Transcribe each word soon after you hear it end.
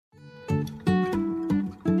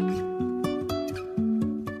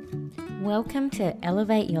Welcome to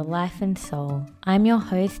Elevate Your Life and Soul. I'm your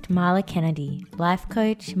host, Marla Kennedy, life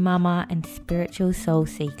coach, mama, and spiritual soul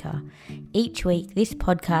seeker. Each week, this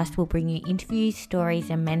podcast will bring you interviews,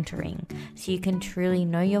 stories, and mentoring so you can truly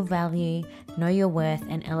know your value, know your worth,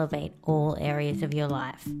 and elevate all areas of your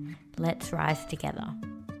life. Let's rise together.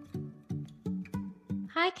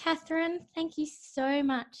 Hi, Catherine. Thank you so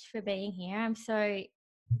much for being here. I'm so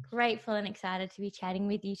grateful and excited to be chatting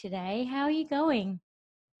with you today. How are you going?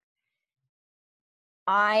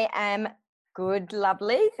 I am good,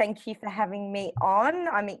 lovely. Thank you for having me on.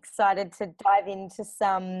 I'm excited to dive into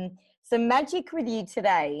some magic with you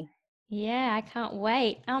today. Yeah, I can't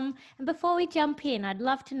wait. And before we jump in, I'd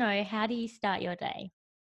love to know, how do you start your day?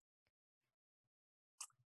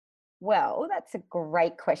 Well, that's a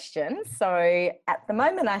great question. So at the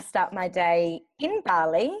moment, I start my day in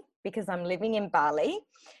Bali because I'm living in Bali.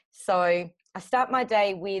 So I start my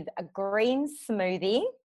day with a green smoothie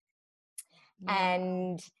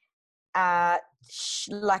and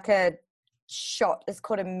like a shot. It's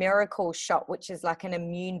called a miracle shot, which is like an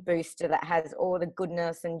immune booster that has all the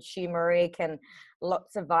goodness and turmeric and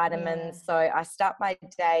lots of vitamins. So I start my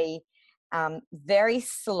day very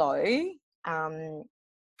slow.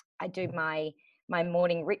 I do my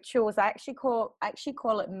morning rituals. I actually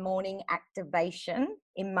call it morning activation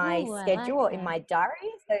in my schedule or in my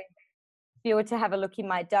diary. So if you were to have a look in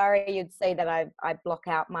my diary, you'd see that I block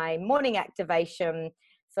out my morning activation.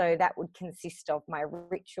 So that would consist of my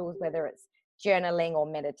rituals, whether it's journaling or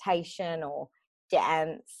meditation or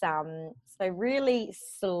dance. So really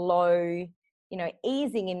slow,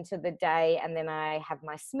 easing into the day. And then I have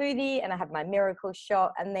my smoothie and I have my miracle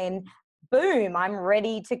shot, and then boom, I'm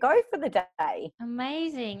ready to go for the day.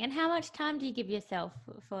 Amazing. And how much time do you give yourself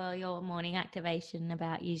for your morning activation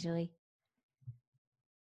about usually?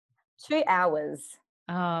 2 hours.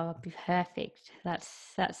 Oh, perfect. That's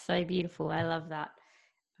so beautiful. I love that.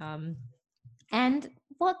 And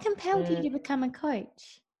what compelled you to become a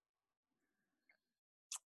coach?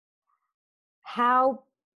 How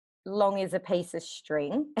long is a piece of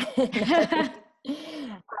string?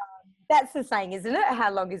 That's the saying, isn't it?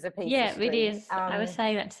 How long is a piece of string? Yeah, it is. I was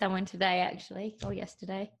saying that to someone today, actually, or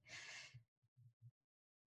yesterday.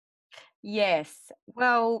 Yes.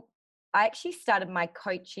 Well, I actually started my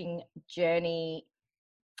coaching journey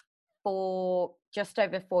for just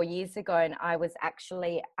over 4 years ago, and I was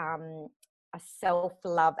actually a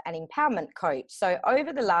self-love and empowerment coach. So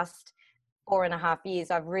over the last 4.5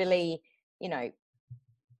 years, I've really,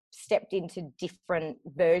 stepped into different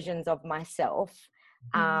versions of myself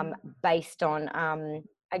based on,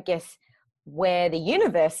 I guess, where the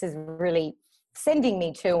universe is really sending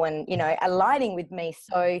me to and, aligning with me.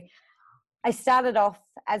 So I started off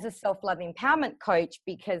as a self-love empowerment coach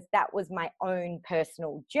because that was my own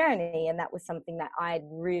personal journey. And that was something that I had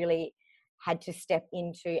really had to step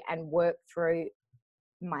into and work through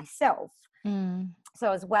myself.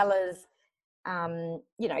 So as well as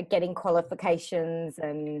getting qualifications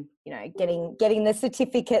and, getting the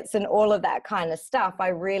certificates and all of that kind of stuff, I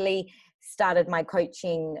really started my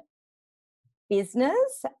coaching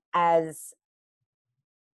business as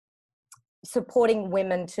supporting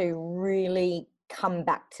women to really come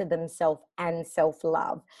back to themselves and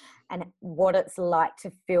self-love and what it's like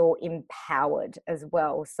to feel empowered as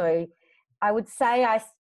well. So I would say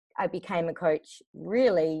I became a coach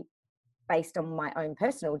really based on my own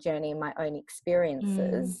personal journey and my own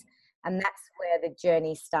experiences. And that's where the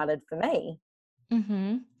journey started for me.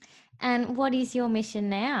 Mm-hmm. And what is your mission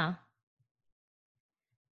now?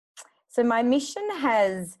 So my mission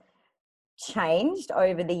has changed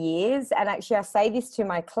over the years. And actually, I say this to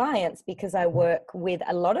my clients because I work with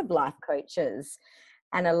a lot of life coaches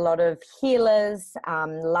and a lot of healers,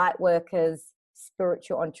 light workers,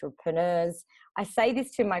 spiritual entrepreneurs. I say this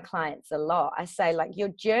to my clients a lot. I say, like, your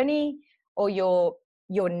journey or your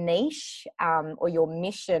niche or your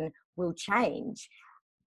mission will change.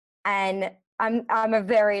 And I'm a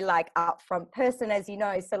very upfront person, as you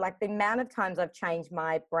know. So the amount of times I've changed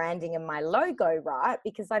my branding and my logo, right?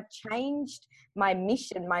 Because I've changed my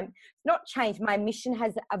mission. My mission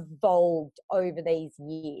has evolved over these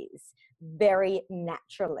years very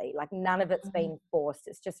naturally. None of it's been forced.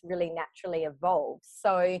 It's just really naturally evolved.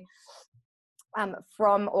 So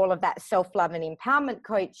from all of that self-love and empowerment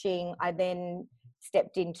coaching, I then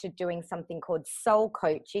stepped into doing something called soul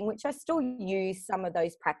coaching, which I still use some of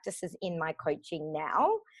those practices in my coaching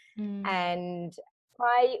now. And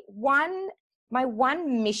my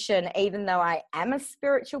one mission, even though I am a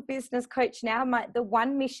spiritual business coach now, the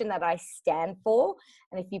one mission that I stand for,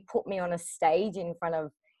 and if you put me on a stage in front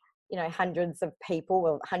of hundreds of people,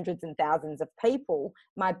 or hundreds and thousands of people,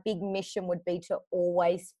 my big mission would be to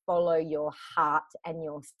always follow your heart and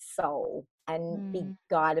your soul and be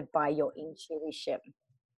guided by your intuition.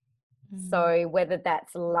 So whether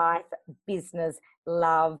that's life, business,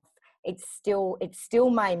 love, it's still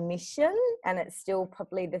my mission, and it's still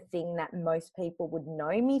probably the thing that most people would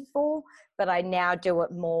know me for, but I now do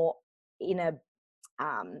it more in a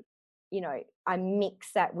I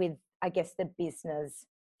mix that with, I guess, the business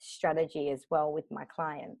strategy as well with my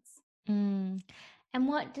clients. And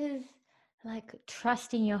what does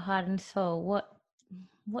trusting your heart and soul,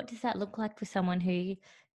 what does that look like for someone who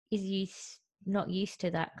is not used to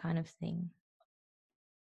that kind of thing?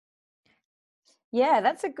 Yeah,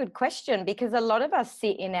 that's a good question, because a lot of us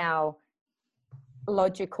sit in our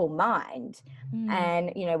logical mind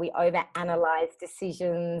and, we overanalyze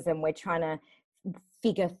decisions, and we're trying to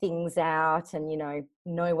figure things out and,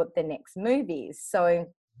 know what the next move is. So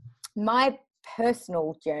my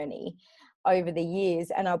personal journey over the years,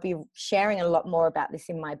 and I'll be sharing a lot more about this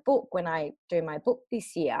in my book when I do my book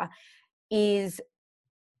this year, is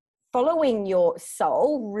following your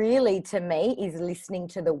soul. Really, to me, is listening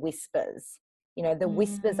to the whispers. The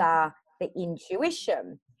whispers are the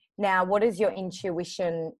intuition. Now, what does your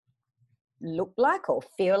intuition look like or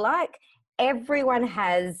feel like? Everyone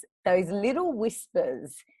has those little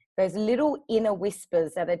whispers, those little inner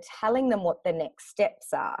whispers that are telling them what the next steps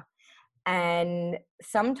are. And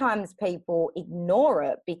sometimes people ignore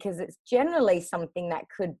it because it's generally something that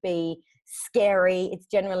could be scary. It's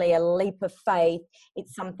generally a leap of faith.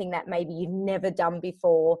 It's something that maybe you've never done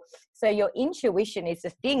before. So your intuition is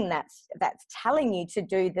the thing that's telling you to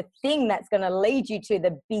do the thing that's going to lead you to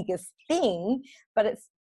the biggest thing. But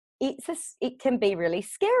it can be really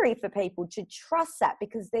scary for people to trust that,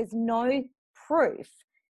 because there's no proof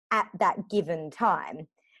at that given time.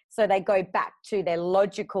 So they go back to their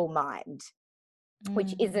logical mind,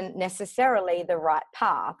 which isn't necessarily the right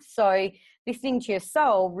path. So listening to your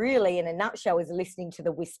soul, really, in a nutshell, is listening to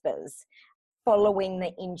the whispers, following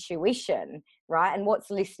the intuition, right? And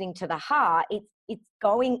what's listening to the heart? It's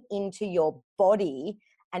going into your body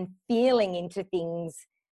and feeling into things.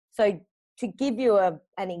 So to give you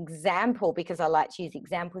an example, because I like to use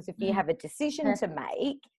examples, if you have a decision to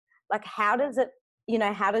make, like how does it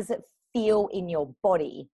feel in your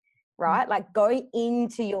body? Right? Like go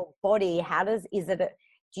into your body. Does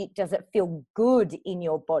it feel good in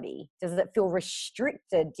your body? Does it feel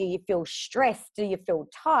restricted? Do you feel stressed? Do you feel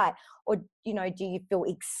tight? Or, do you feel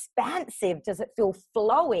expansive? Does it feel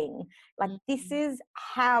flowing? Like this is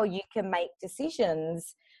how you can make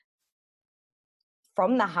decisions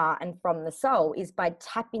from the heart and from the soul, is by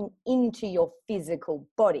tapping into your physical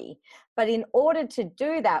body. But in order to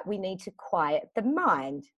do that, we need to quiet the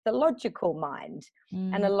mind, the logical mind.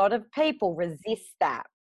 And a lot of people resist that,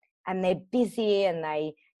 and they're busy, and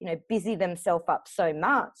they, busy themselves up so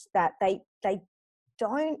much that the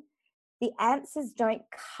answers don't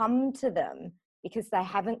come to them, because they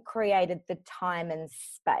haven't created the time and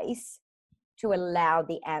space to allow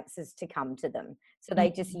the answers to come to them. So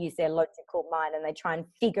they just use their logical mind, and they try and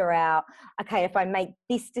figure out, okay, if I make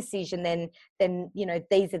this decision, then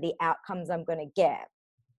these are the outcomes I'm going to get.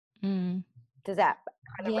 Does that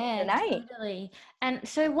kind of resonate? Totally. And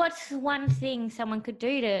so what's one thing someone could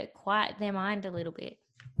do to quiet their mind a little bit?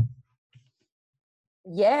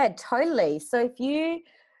 Yeah, totally. So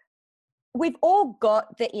we've all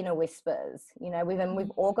got the inner whispers,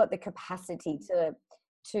 we've all got the capacity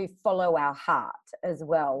to follow our heart as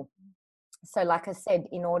well. So like I said,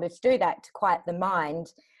 in order to do that, to quiet the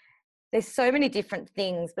mind, there's so many different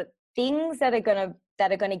things, but things that are going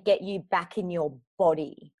to get you back in your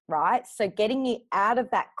body, right? So getting you out of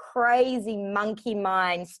that crazy monkey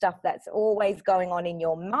mind stuff that's always going on in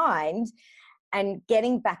your mind, and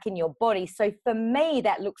getting back in your body. So for me,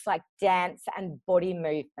 that looks like dance and body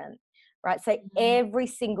movement. Right. So every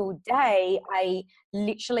single day, I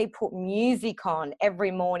literally put music on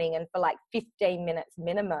every morning, and for like 15 minutes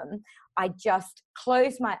minimum, I just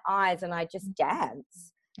close my eyes and I just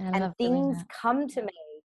dance. And things come to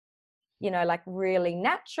me, like really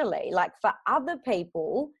naturally. Like for other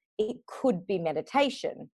people, it could be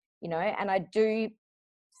meditation, and I do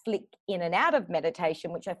flick in and out of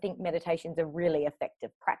meditation, which I think meditation's a really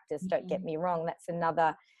effective practice. Don't get me wrong. That's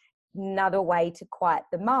another way to quiet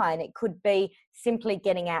the mind. It could be simply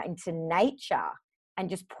getting out into nature and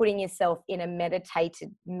just putting yourself in a meditative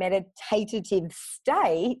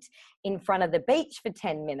state in front of the beach for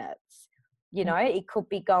 10 minutes. It could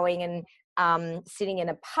be going and sitting in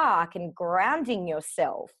a park and grounding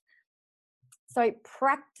yourself. So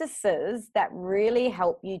practices that really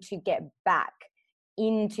help you to get back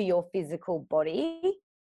into your physical body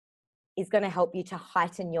is going to help you to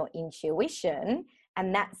heighten your intuition,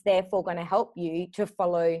 and that's therefore going to help you to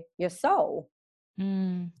follow your soul.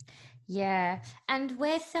 Yeah. And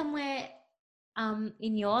where's somewhere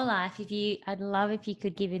in your life, I'd love if you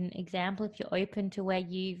could give an example, if you're open, to where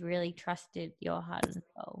you've really trusted your heart and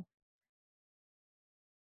soul.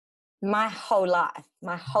 My whole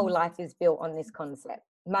life is built on this concept.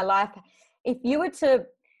 My life, if you were to,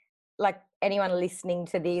 like anyone listening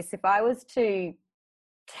to this, if I was to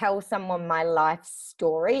tell someone my life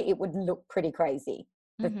story, it would look pretty crazy.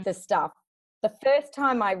 The stuff. The first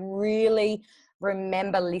time I really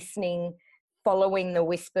remember listening, following the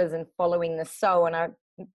whispers and following the soul, and I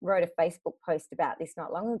wrote a Facebook post about this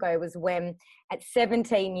not long ago, was when at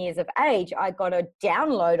 17 years of age, I got a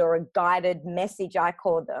download or a guided message, I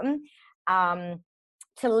call them,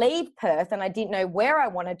 to leave Perth. And I didn't know where I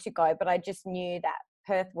wanted to go, but I just knew that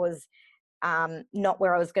Perth was not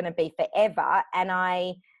where I was going to be forever. And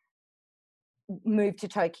I moved to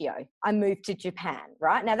Tokyo. I moved to Japan,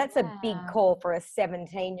 right? Now that's a big call for a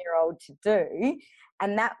 17-year-old to do.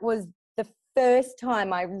 And that was the first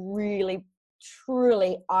time I really,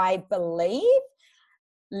 truly, I believe,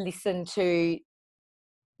 listened to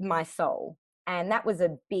my soul. And that was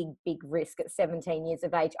a big, big risk at 17 years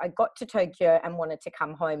of age. I got to Tokyo and wanted to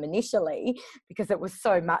come home initially because it was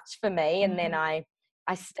so much for me. And then I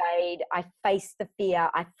stayed, I faced the fear,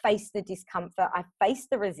 I faced the discomfort, I faced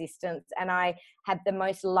the resistance, and I had the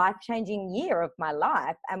most life-changing year of my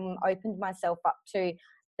life and opened myself up to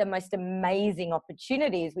the most amazing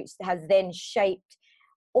opportunities, which has then shaped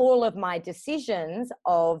all of my decisions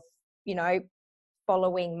of, you know,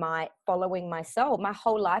 following my soul. My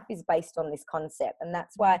whole life is based on this concept, and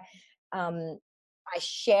that's why I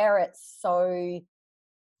share it so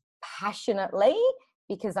passionately,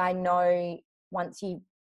 because I know once you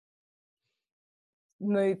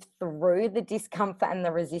move through the discomfort and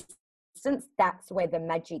the resistance, that's where the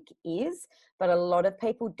magic is. But a lot of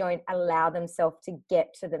people don't allow themselves to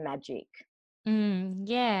get to the magic.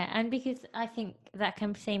 Yeah, and because I think that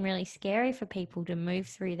can seem really scary for people to move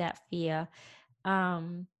through that fear.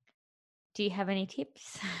 Do you have any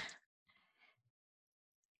tips?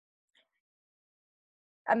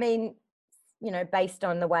 I mean, you know, based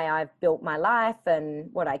on the way I've built my life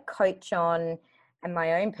and what I coach on and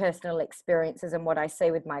my own personal experiences and what I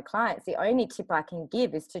see with my clients, the only tip I can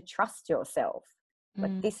give is to trust yourself.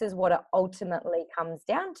 Like, this is what it ultimately comes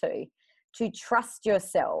down to trust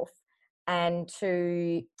yourself and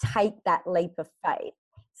to take that leap of faith.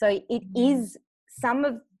 So it is, some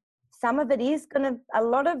of it is going to, a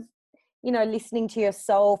lot of, you know, listening to your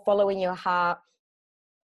soul, following your heart,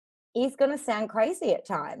 is going to sound crazy at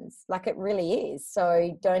times. Like, it really is.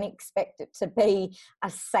 So don't expect it to be a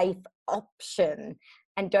safe option,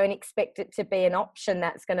 and don't expect it to be an option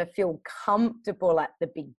that's going to feel comfortable at the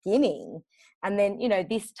beginning. And then, you know,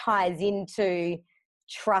 this ties into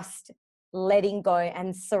trust, letting go,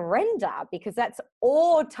 and surrender, because that's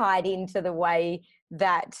all tied into the way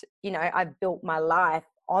that, you know, I've built my life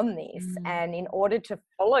on this. And in order to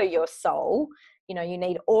follow your soul, you know, you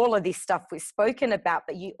need all of this stuff we've spoken about,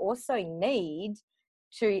 but you also need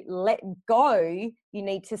to let go. You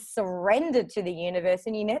need to surrender to the universe,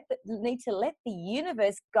 and you need to let the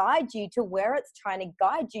universe guide you to where it's trying to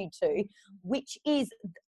guide you to, which is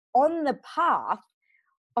on the path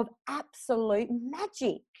of absolute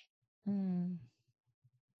magic.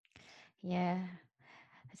 Yeah,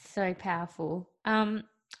 it's so powerful.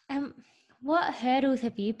 What hurdles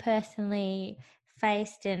have you personally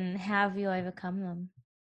faced, and how have you overcome them?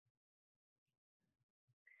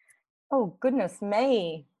 Oh, goodness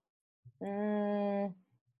me. In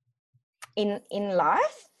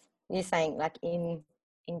life, you're saying, like in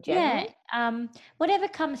general? Yeah. Whatever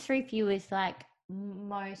comes through for you is like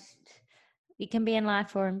most. It can be in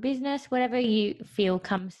life or in business. Whatever you feel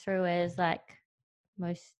comes through as like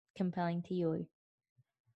most compelling to you.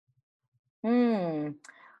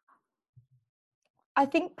 I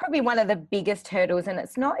think probably one of the biggest hurdles, and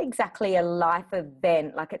it's not exactly a life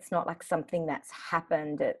event, like it's not like something that's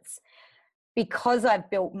happened, it's because I've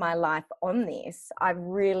built my life on this, I've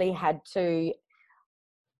really had to,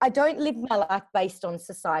 I don't live my life based on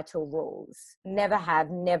societal rules. Never have,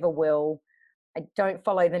 never will. I don't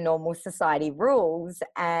follow the normal society rules,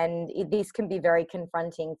 and this can be very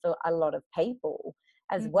confronting for a lot of people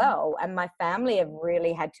as well. And my family have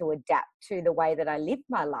really had to adapt to the way that I live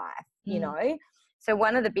my life, you know. So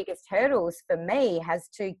one of the biggest hurdles for me has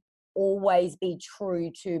to always be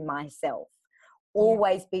true to myself,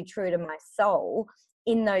 always be true to my soul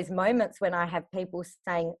in those moments when I have people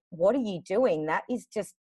saying, what are you doing? That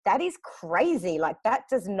is crazy. Like, that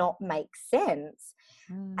does not make sense.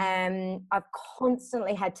 And I've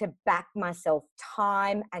constantly had to back myself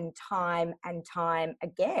time and time and time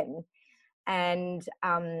again. And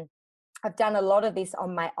I've done a lot of this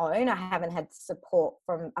on my own. I haven't had support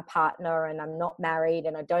from a partner, and I'm not married,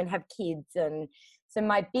 and I don't have kids. And so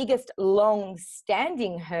my biggest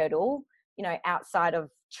long-standing hurdle, you know, outside of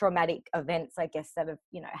traumatic events, I guess, that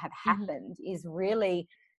have happened, is really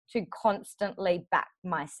to constantly back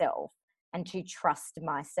myself and to trust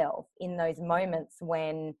myself in those moments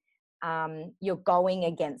when you're going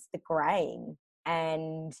against the grain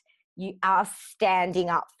and you are standing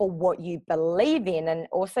up for what you believe in. And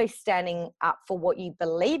also standing up for what you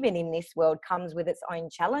believe in this world comes with its own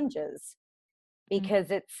challenges, because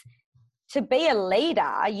it's, to be a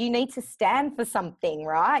leader, you need to stand for something,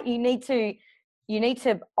 right? You need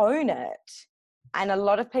to own it. And a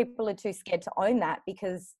lot of people are too scared to own that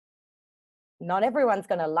because not everyone's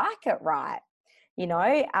going to like it, right? You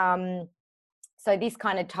know, so this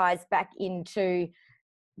kind of ties back into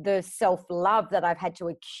the self-love that I've had to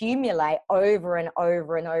accumulate over and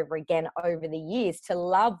over and over again over the years, to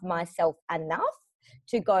love myself enough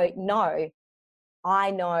to go, no,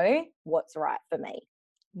 I know what's right for me.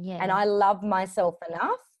 Yeah. And I love myself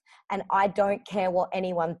enough, and I don't care what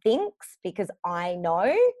anyone thinks, because I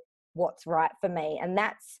know what's right for me. And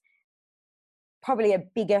that's probably a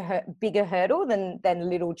bigger hurdle than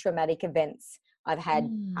little traumatic events I've had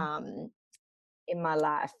in my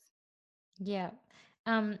life. Yeah.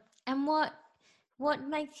 And what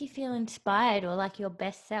makes you feel inspired or like your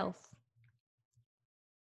best self?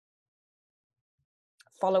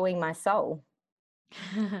 Following my soul.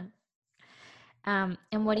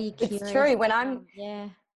 And what are you curious? It's true. When I'm yeah.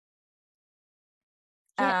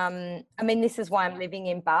 I mean, this is why I'm living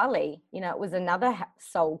in Bali. You know, it was another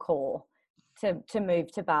soul call to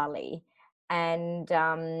move to Bali. And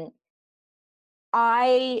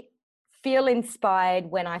I feel inspired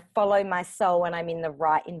when I follow my soul, when I'm in the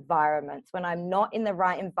right environments. When I'm not in the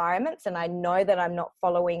right environments and I know that I'm not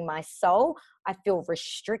following my soul, I feel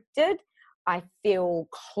restricted, I feel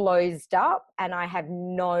closed up, and I have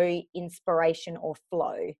no inspiration or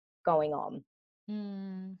flow going on.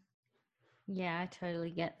 Yeah, I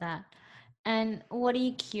totally get that. And what are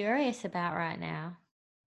you curious about right now?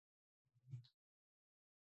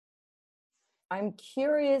 I'm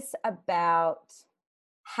curious about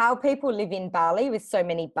how people live in Bali with so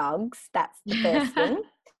many bugs. That's the first thing.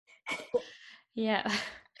 Yeah.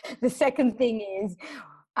 The second thing is,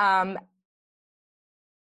 no,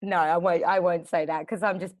 I won't say that, because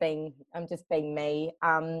I'm just being me.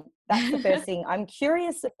 That's the first thing. I'm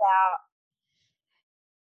curious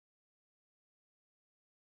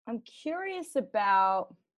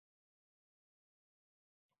about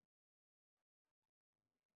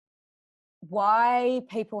why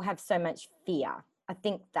people have so much fear. I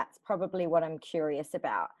think that's probably what I'm curious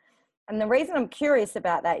about. And the reason I'm curious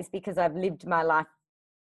about that is because I've lived my life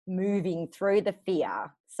moving through the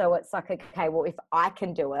fear. So it's like, okay, well, if I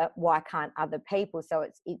can do it, why can't other people? So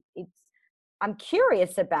it's I'm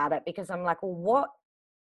curious about it, because I'm like, well, what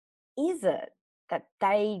is it that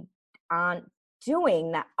they aren't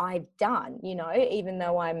doing that I've done, you know, even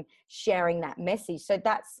though I'm sharing that message. So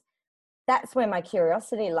that's where my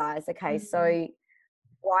curiosity lies. Okay, so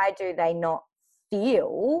why do they not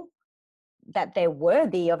feel that they're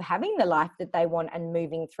worthy of having the life that they want and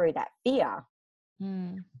moving through that fear?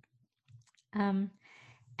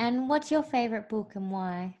 And what's your favorite book and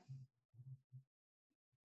why?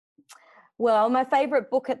 Well, my favorite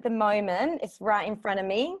book at the moment is right in front of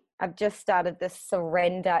me. I've just started the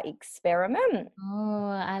Surrender Experiment. Oh,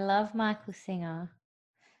 I love Michael Singer.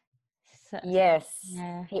 Yes.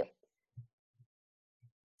 Yeah.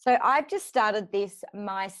 So I've just started this.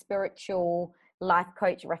 My spiritual life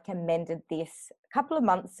coach recommended this a couple of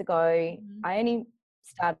months ago. I only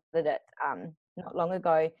started it not long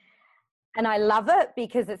ago. And I love it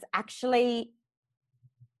because it's actually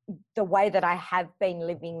the way that I have been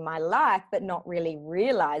living my life, but not really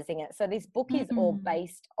realizing it. So this book is all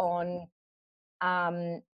based on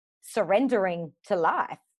surrendering to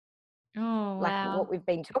life. Oh, wow. Like what we've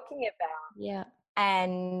been talking about. Yeah.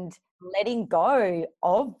 And letting go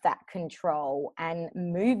of that control and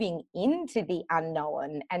moving into the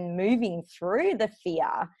unknown and moving through the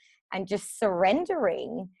fear and just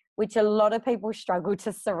surrendering, which a lot of people struggle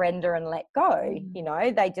to surrender and let go. You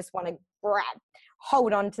know, they just want to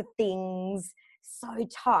hold on to things so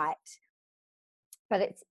tight. But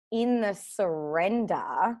it's in the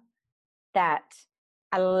surrender that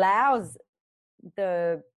allows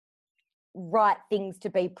the right things to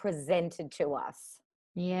be presented to us.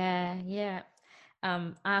 Yeah.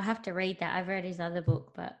 I'll have to read that. I've read his other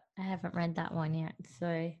book, but I haven't read that one yet.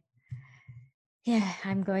 So Yeah,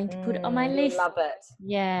 I'm going to put it on my You'll list. love it.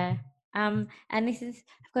 Yeah. And I've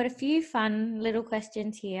got a few fun little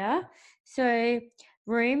questions here. So,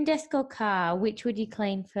 room, desk, or car, which would you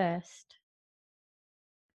clean first?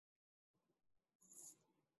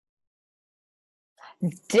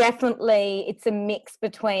 Definitely, it's a mix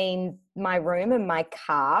between my room and my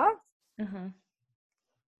car Uh-huh.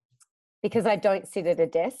 because I don't sit at a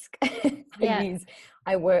desk. Yeah.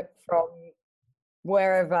 I work from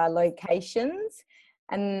wherever locations.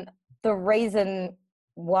 And the reason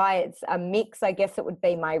why it's a mix, I guess it would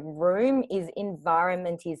be my room, is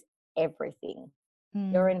environment is everything.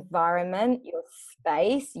 Your Mm. environment, your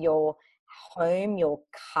space, your home, your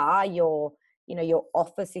car, your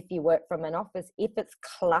office, if you work from an office, if it's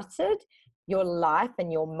cluttered, your life and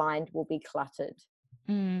your mind will be cluttered.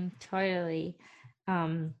 Totally.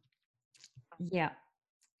 Um, yeah.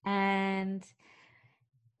 And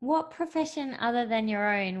what profession other than your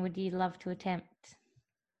own would you love to attempt?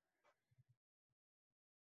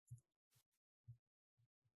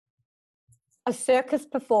 A circus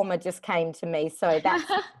performer just came to me, so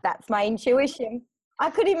that's my intuition. I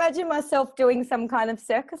could imagine myself doing some kind of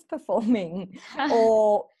circus performing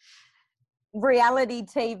or reality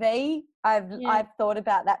TV. Yeah. I've thought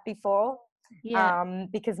about that before, Yeah.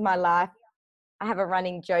 because my life, I have a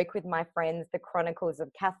running joke with my friends, the Chronicles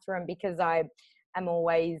of Catherine, because I am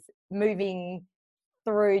always moving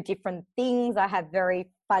through different things. I have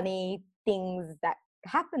very funny things that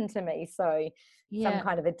happen to me. So some Yeah.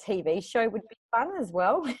 kind of a TV show would be fun as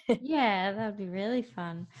well. Yeah, that would be really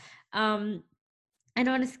fun. Um, and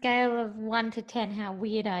on a scale of 1 to 10, how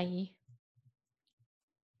weird are you?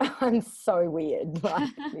 I'm so weird, like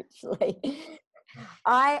literally.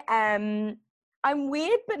 I am I'm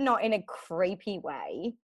weird, but not in a creepy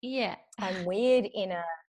way. Yeah. I'm weird in a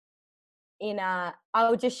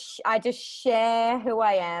I just share who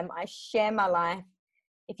I am. I share my life.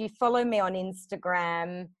 If you follow me on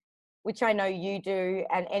Instagram, which I know you do,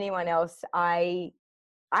 and anyone else,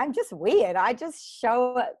 I'm just weird. I just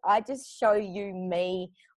show you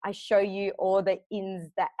me. I show you all the ins,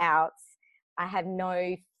 the outs. I have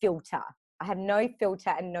no filter. I have no filter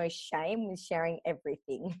and no shame with sharing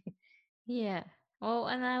everything. Yeah. Well,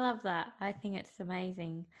 and I love that. I think it's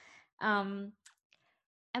amazing. Um,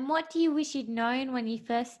 and what do you wish you'd known when you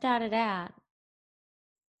first started out?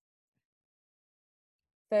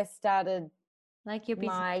 First started Like your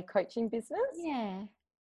business? my coaching business. Yeah.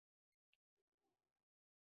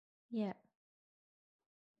 Yeah.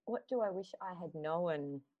 What do I wish I had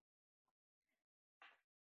known?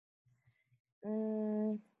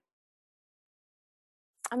 Mm,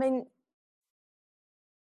 I mean,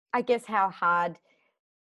 I guess how hard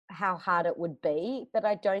it would be, but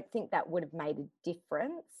I don't think that would have made a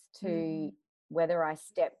difference to Mm. whether I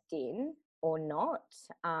stepped in or not.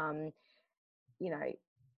 Um, you know,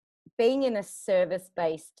 being in a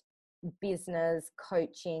service-based business,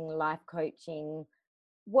 coaching, life coaching,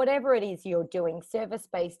 whatever it is you're doing,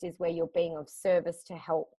 service-based is where you're being of service to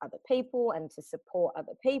help other people and to support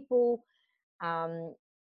other people. Um,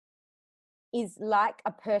 is like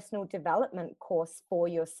a personal development course for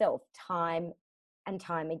yourself, time and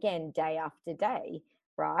time again, day after day,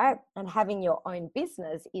 right? And having your own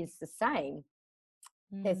business is the same.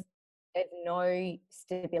 Mm. There's there's no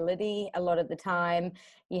stability a lot of the time.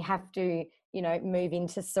 You have to, move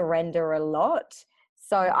into surrender a lot.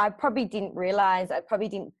 So I probably didn't realize, I probably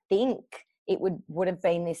didn't think it would have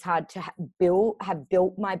been this hard to have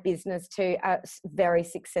built my business to a very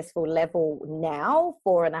successful level now,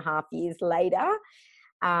 4.5 years later.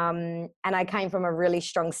 And I came from a really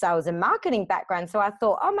strong sales and marketing background. So I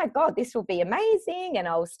thought, oh my God, this will be amazing. And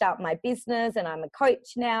I'll start my business and I'm a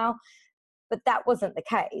coach now. But that wasn't the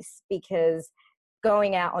case, because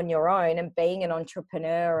going out on your own and being an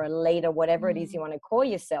entrepreneur or a leader, whatever it is you Mm. want to call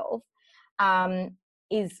yourself,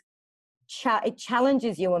 is it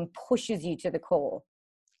challenges you and pushes you to the core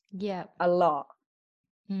Yeah. a lot.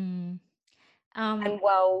 Mm. And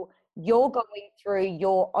while you're going through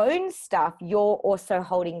your own stuff, you're also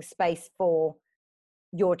holding space for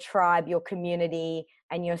your tribe, your community,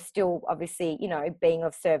 and you're still obviously, being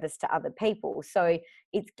of service to other people. So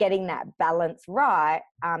it's getting that balance right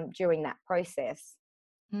during that process.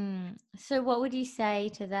 So what would you say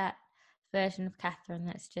to that version of Catherine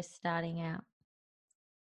that's just starting out?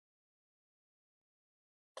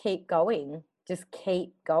 Keep going. Just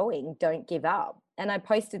keep going. Don't give up. And I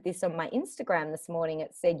posted this on my Instagram this morning.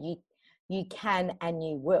 It said you can and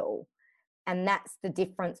you will. And that's the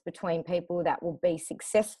difference between people that will be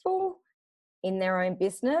successful in their own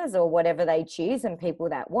business or whatever they choose and people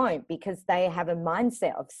that won't, because they have a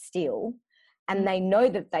mindset of still, and Mm. they know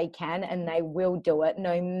that they can and they will do it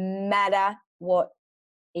no matter what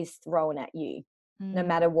is thrown at you, no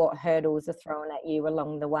matter what hurdles are thrown at you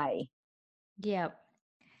along the way. Yep.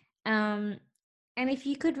 And if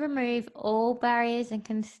you could remove all barriers and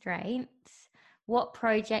constraints, what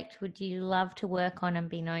project would you love to work on and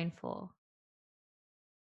be known for?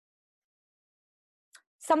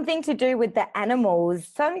 Something to do with the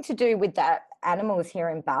animals, here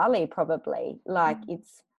in Bali, probably. Like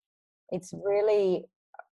it's really,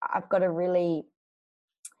 I've got a really,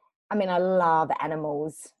 I mean, I love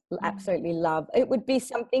animals, absolutely love. It would be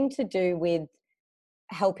something to do with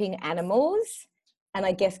helping animals. And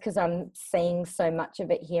I guess because I'm seeing so much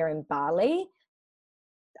of it here in Bali,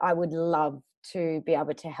 I would love to be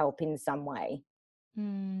able to help in some way.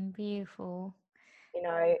 Beautiful. You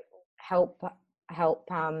know, help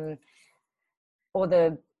all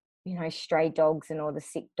the, you know, stray dogs and all the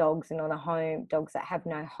sick dogs and all the home dogs that have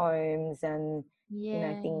no homes and, you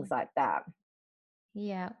know, things like that.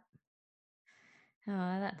 Yeah.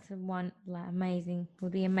 Oh, that's amazing. Will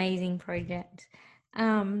be amazing project.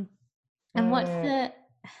 And what's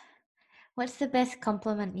the best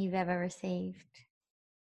compliment you've ever received?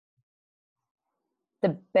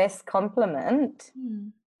 The best compliment?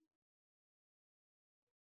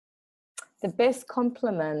 The best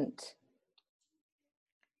compliment.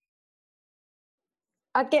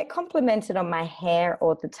 I get complimented on my hair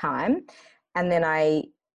all the time, and then I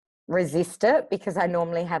resist it because I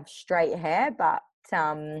normally have straight hair, but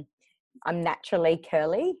I'm naturally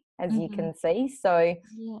curly, as you can see. So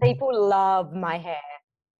people love my hair.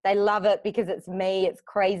 They love it because it's me, it's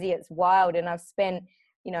crazy, it's wild. And I've spent,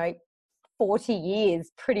 you know, 40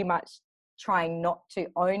 years pretty much trying not to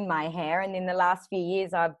own my hair. And in the last few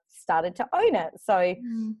years, I've started to own it. So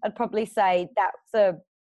I'd probably say that's a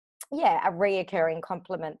reoccurring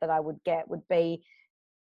compliment that I would get would be,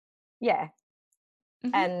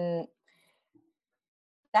 and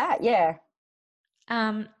that,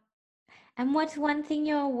 And what's one thing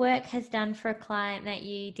your work has done for a client that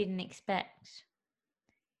you didn't expect?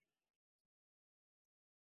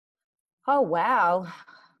 Oh, wow.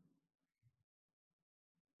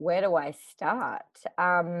 Where do I start?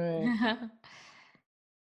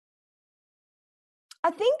 I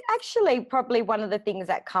think actually probably one of the things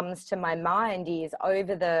that comes to my mind is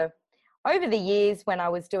over the years when I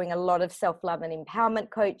was doing a lot of self-love and empowerment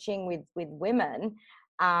coaching with women,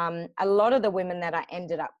 a lot of the women that I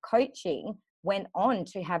ended up coaching went on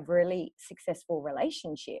to have really successful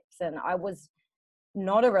relationships. And I was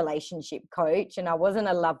not a relationship coach, and I wasn't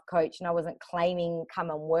a love coach, and I wasn't claiming come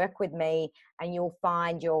and work with me and you'll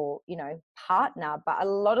find your, you know, partner. But a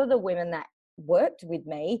lot of the women that worked with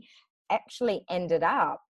me actually ended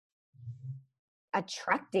up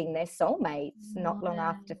attracting their soulmates not long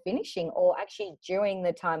after finishing, or actually during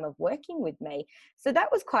the time of working with me. So that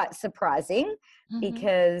was quite surprising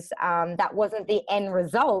because that wasn't the end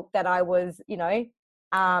result that I was, you know,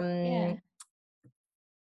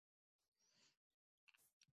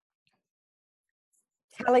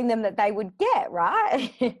 telling them that they would get,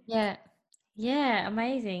 right? Yeah,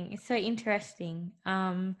 amazing. It's so interesting.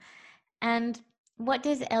 And what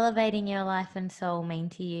does elevating your life and soul mean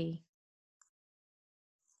to you?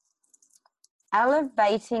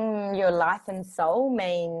 Elevating your life and soul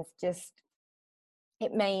means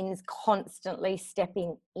it means constantly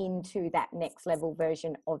stepping into that next level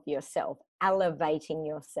version of yourself, elevating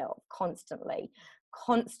yourself constantly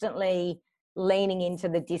leaning into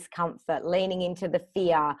the discomfort, leaning into the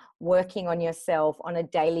fear, working on yourself on a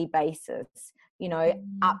daily basis, you know,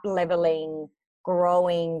 up leveling,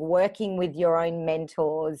 growing, working with your own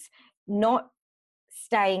mentors, not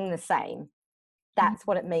staying the same. That's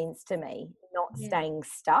what it means to me, not staying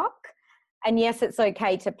stuck. And yes, it's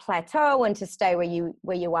okay to plateau and to stay where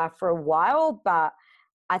you are for a while, but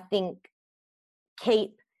I think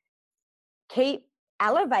keep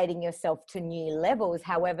elevating yourself to new levels,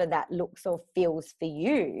 however that looks or feels for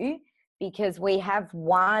you, because we have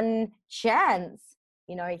one chance,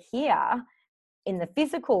 you know, here in the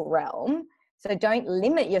physical realm. So don't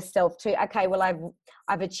limit yourself to, okay, well,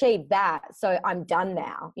 I've achieved that, so I'm done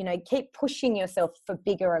now. You know, keep pushing yourself for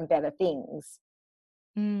bigger and better things.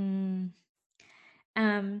 And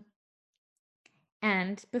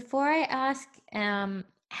before I ask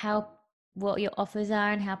what your offers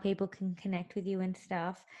are and how people can connect with you and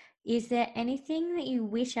stuff, is there anything that you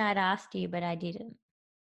wish I'd asked you but I didn't?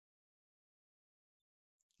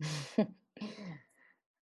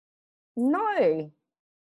 No,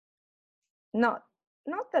 not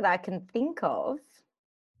that I can think of.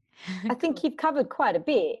 I think you've covered quite a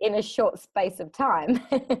bit in a short space of time.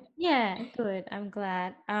 Yeah, good. I'm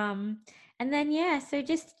glad. And then so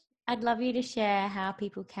just I'd love you to share how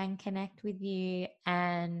people can connect with you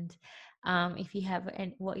and if you have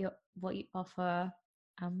what you offer.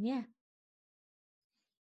 Yeah.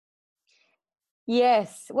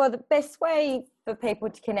 Yes. Well, the best way for people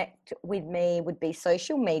to connect with me would be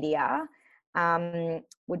social media,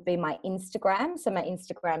 would be my Instagram. So my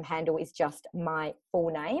Instagram handle is just my full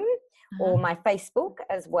name, or my Facebook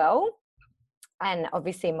as well. And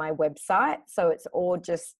obviously my website. So it's all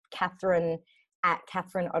just Catherine at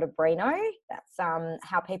Catherine Ottabrino. That's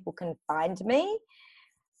how people can find me.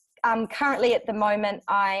 Currently at the moment,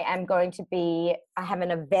 I have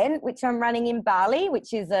an event which I'm running in Bali,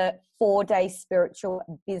 which is a 4-day spiritual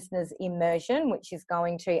business immersion, which is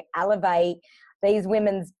going to elevate these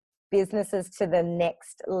women's businesses to the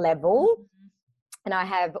next level. And I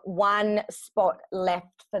have one spot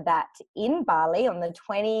left for that in Bali on the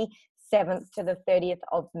 27th to the 30th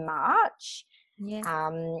of March. Yeah.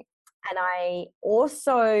 And I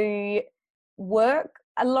also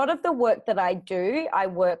a lot of the work that I do, I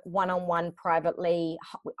work one-on-one privately,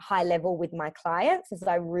 high level with my clients, as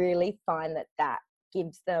I really find that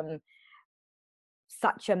gives them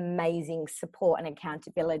such amazing support and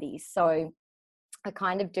accountability. So I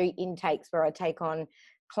kind of do intakes where I take on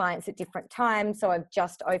clients at different times. So I've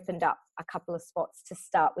just opened up a couple of spots to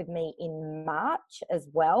start with me in March as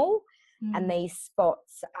well. And these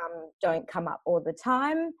spots don't come up all the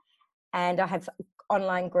time. And I have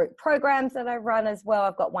online group programs that I run as well.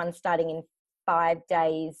 I've got one starting in 5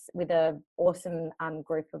 days with an awesome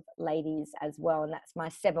group of ladies as well. And that's my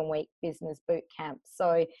 7-week business boot camp.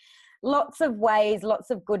 So lots of ways,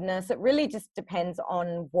 lots of goodness. It really just depends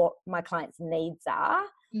on what my clients' needs are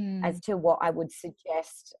as to what I would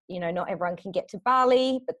suggest. Not everyone can get to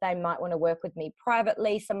Bali, but they might want to work with me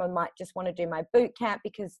privately. Someone might just want to do my boot camp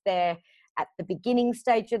because they're at the beginning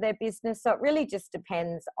stage of their business. So it really just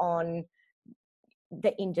depends on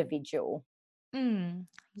the individual.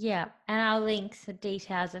 Yeah, and I'll link some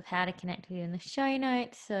details of how to connect with you in the show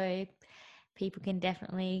notes, so people can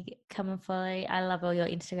definitely come and follow. I love all your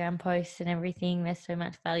Instagram posts and everything. There's so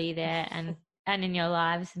much value there, and in your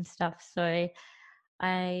lives and stuff. So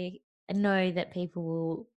I know that people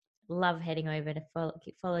will love heading over to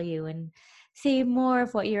follow you and see more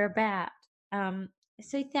of what you're about.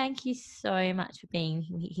 So thank you so much for being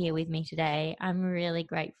here with me today. I'm really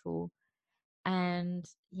grateful. And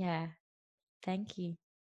yeah, thank you.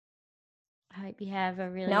 I hope you have a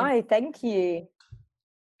really... No, thank you.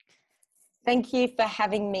 Thank you for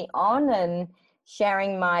having me on and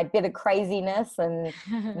sharing my bit of craziness and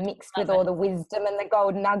mixed with all the wisdom and the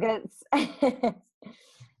gold nuggets.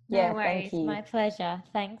 No worries. Thank you. My pleasure.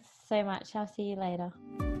 Thanks so much. I'll see you later.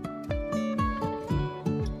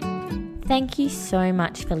 Thank you so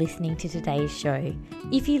much for listening to today's show.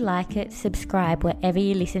 If you like it, subscribe wherever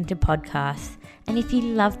you listen to podcasts. And if you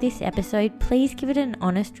love this episode, please give it an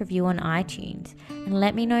honest review on iTunes and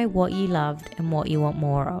let me know what you loved and what you want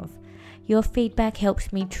more of. Your feedback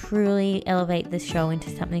helps me truly elevate the show into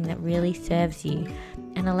something that really serves you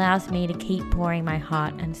and allows me to keep pouring my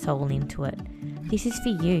heart and soul into it. This is for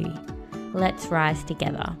you. Let's rise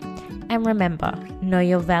together. And remember, know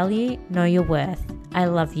your value, know your worth. I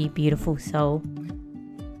love you, beautiful soul.